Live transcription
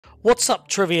What's up,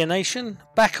 Trivia Nation?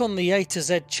 Back on the A to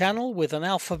Z channel with an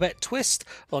alphabet twist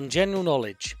on general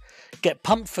knowledge. Get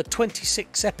pumped for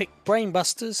 26 epic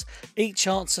brainbusters. Each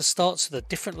answer starts with a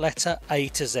different letter A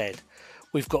to Z.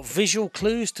 We've got visual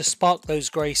clues to spark those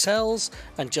grey cells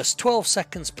and just 12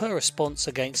 seconds per response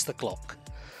against the clock.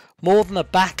 More than a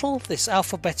battle, this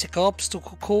alphabetic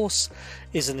obstacle course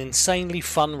is an insanely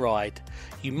fun ride.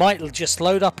 You might just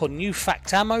load up on new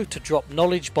fact ammo to drop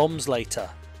knowledge bombs later.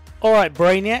 Alright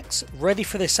brainiacs, ready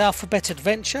for this alphabet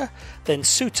adventure? Then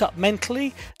suit up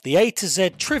mentally, the A to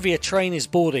Z trivia train is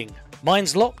boarding.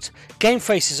 Mine's locked, game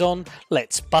face is on,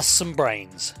 let's bust some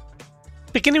brains.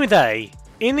 Beginning with A.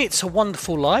 In It's a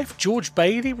Wonderful Life, George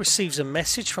Bailey receives a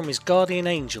message from his guardian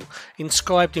angel,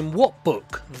 inscribed in what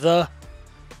book?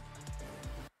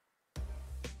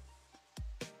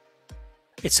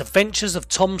 It's Adventures of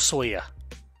Tom Sawyer.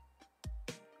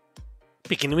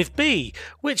 Beginning with B,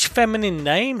 which feminine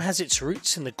name has its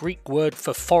roots in the Greek word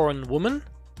for foreign woman?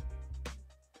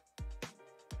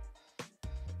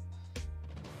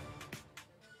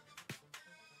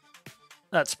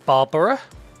 That's Barbara.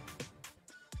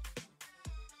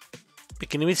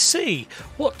 Beginning with C,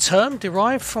 what term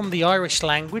derived from the Irish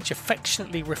language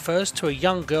affectionately refers to a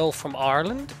young girl from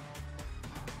Ireland?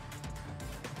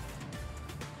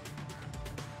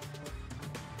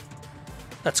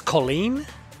 That's Colleen.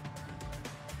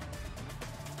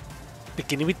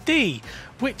 Beginning with D,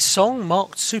 which song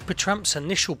marked Supertramp's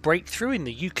initial breakthrough in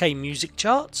the UK music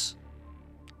charts?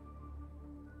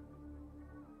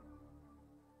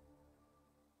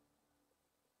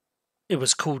 It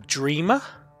was called Dreamer.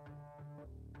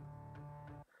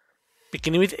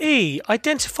 Beginning with E,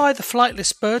 identify the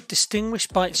flightless bird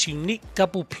distinguished by its unique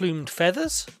double-plumed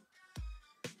feathers.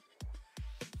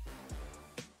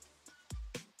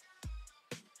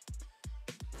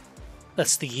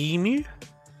 That's the emu.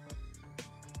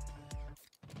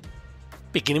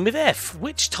 Beginning with F,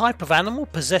 which type of animal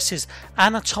possesses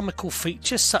anatomical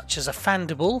features such as a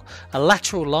mandible, a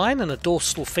lateral line and a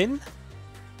dorsal fin?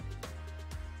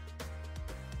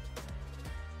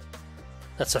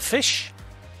 That's a fish.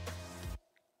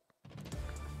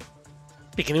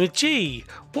 Beginning with G,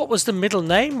 what was the middle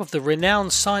name of the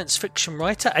renowned science fiction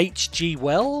writer H.G.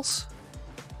 Wells?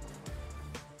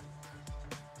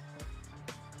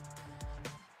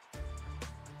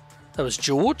 That was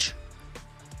George.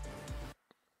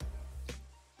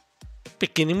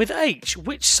 Beginning with H,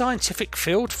 which scientific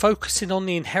field focusing on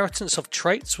the inheritance of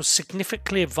traits was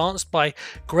significantly advanced by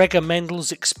Gregor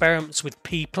Mendel's experiments with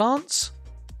pea plants?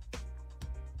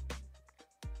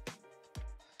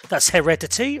 That's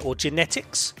heredity or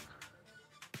genetics.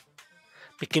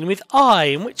 Beginning with I,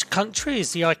 in which country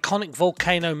is the iconic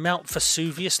volcano Mount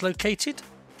Vesuvius located?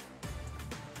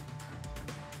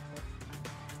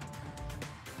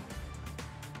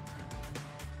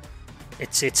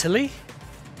 It's Italy.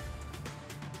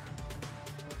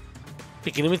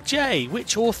 Beginning with J,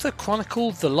 which author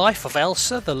chronicled the life of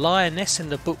Elsa, the lioness, in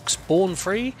the books Born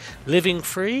Free, Living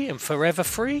Free and Forever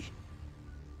Free?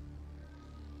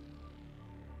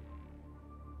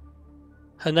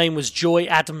 Her name was Joy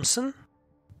Adamson.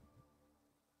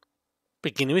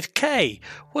 Beginning with K,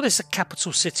 what is the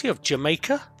capital city of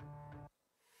Jamaica?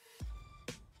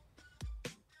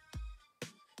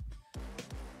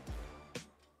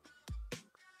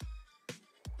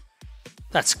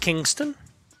 That's Kingston.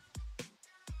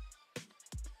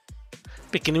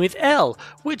 Beginning with L,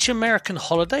 which American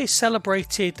holiday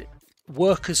celebrated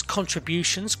workers'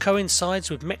 contributions coincides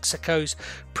with Mexico's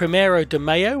Primero de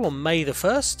Mayo on May the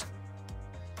 1st?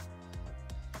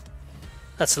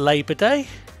 That's Labor Day.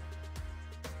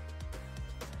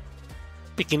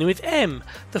 Beginning with M,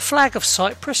 the flag of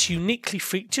Cyprus uniquely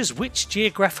features which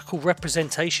geographical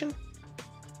representation?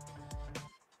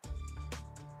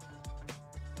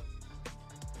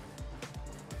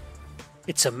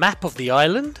 It's a map of the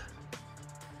island.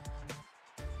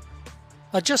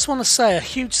 I just want to say a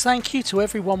huge thank you to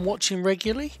everyone watching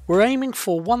regularly. We're aiming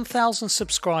for 1,000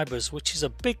 subscribers, which is a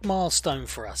big milestone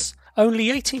for us. Only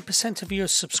 18% of you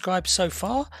have subscribed so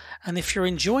far, and if you're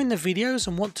enjoying the videos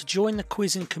and want to join the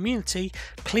quizzing community,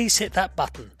 please hit that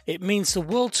button. It means the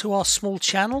world to our small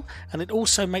channel, and it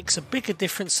also makes a bigger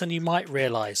difference than you might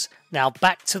realise. Now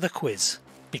back to the quiz.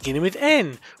 Beginning with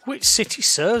N, which city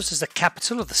serves as the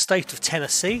capital of the state of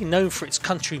Tennessee, known for its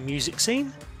country music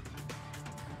scene?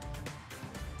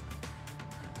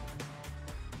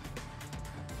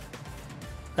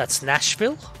 That's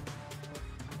Nashville.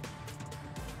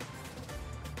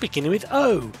 Beginning with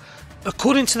O,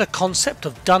 according to the concept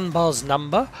of Dunbar's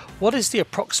number, what is the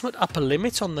approximate upper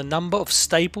limit on the number of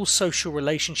stable social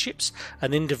relationships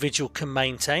an individual can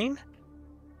maintain?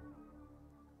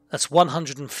 That's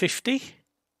 150.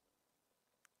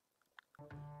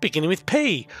 Beginning with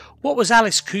P. What was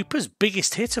Alice Cooper's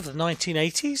biggest hit of the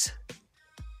 1980s?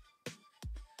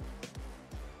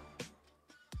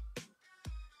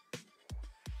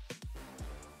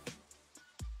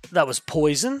 That was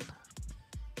Poison.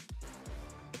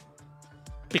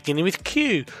 Beginning with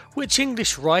Q. Which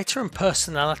English writer and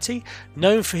personality,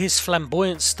 known for his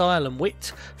flamboyant style and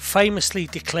wit, famously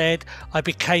declared, "I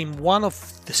became one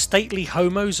of the stately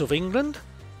homos of England"?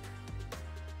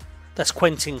 That's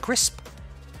Quentin Crisp.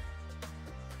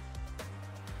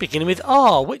 Beginning with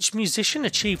R. Which musician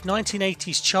achieved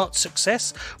 1980s chart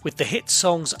success with the hit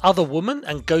songs Other Woman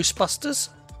and Ghostbusters?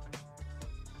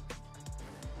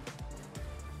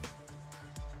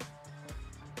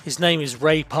 His name is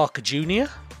Ray Parker Jr.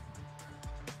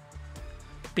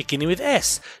 Beginning with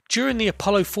S. During the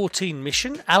Apollo 14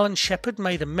 mission, Alan Shepard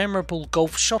made a memorable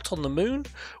golf shot on the moon.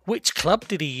 Which club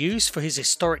did he use for his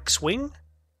historic swing?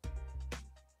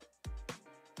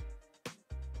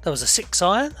 That was a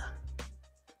 6-iron.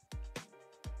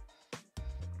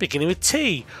 Beginning with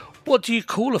T. What do you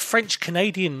call a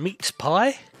French-Canadian meat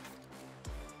pie?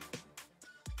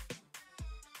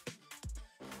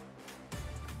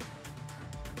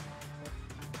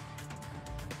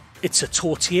 It's a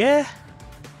tourtière.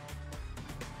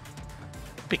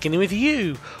 Beginning with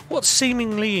U. What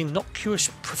seemingly innocuous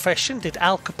profession did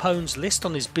Al Capone's list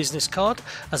on his business card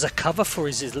as a cover for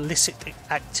his illicit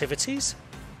activities?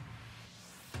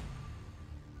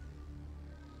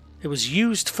 It was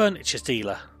used furniture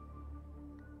dealer.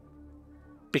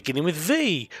 Beginning with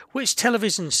V. Which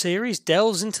television series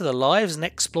delves into the lives and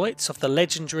exploits of the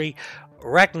legendary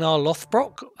Ragnar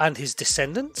Lothbrok and his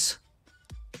descendants?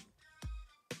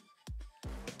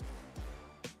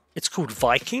 It's called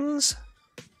Vikings.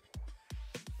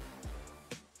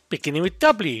 Beginning with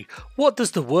W. What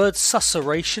does the word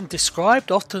susurration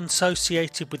describe, often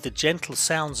associated with the gentle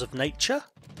sounds of nature?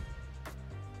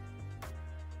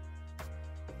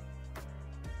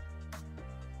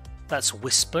 That's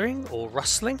whispering or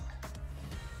rustling.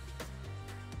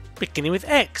 Beginning with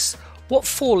X. What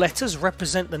 4 letters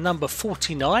represent the number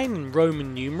 49 in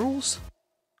Roman numerals?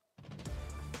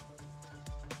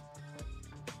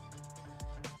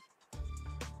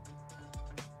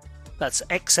 That's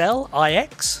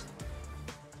XLIX.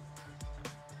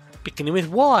 Beginning with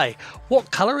Y. What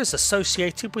colour is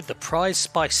associated with the prize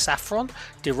spice saffron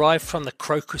derived from the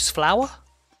crocus flower?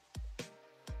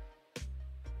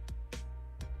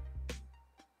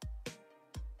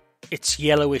 It's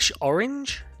yellowish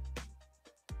orange.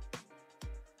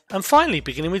 And finally,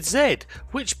 beginning with Z.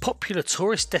 Which popular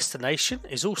tourist destination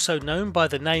is also known by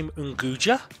the name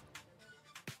Unguja?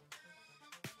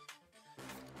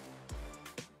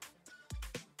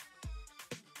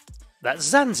 That's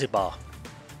Zanzibar.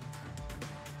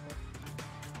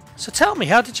 So tell me,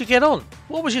 how did you get on?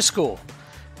 What was your score?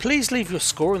 Please leave your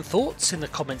score and thoughts in the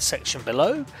comments section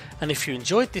below, and if you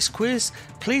enjoyed this quiz,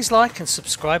 please like and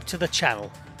subscribe to the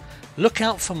channel. Look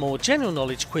out for more general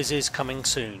knowledge quizzes coming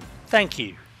soon. Thank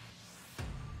you.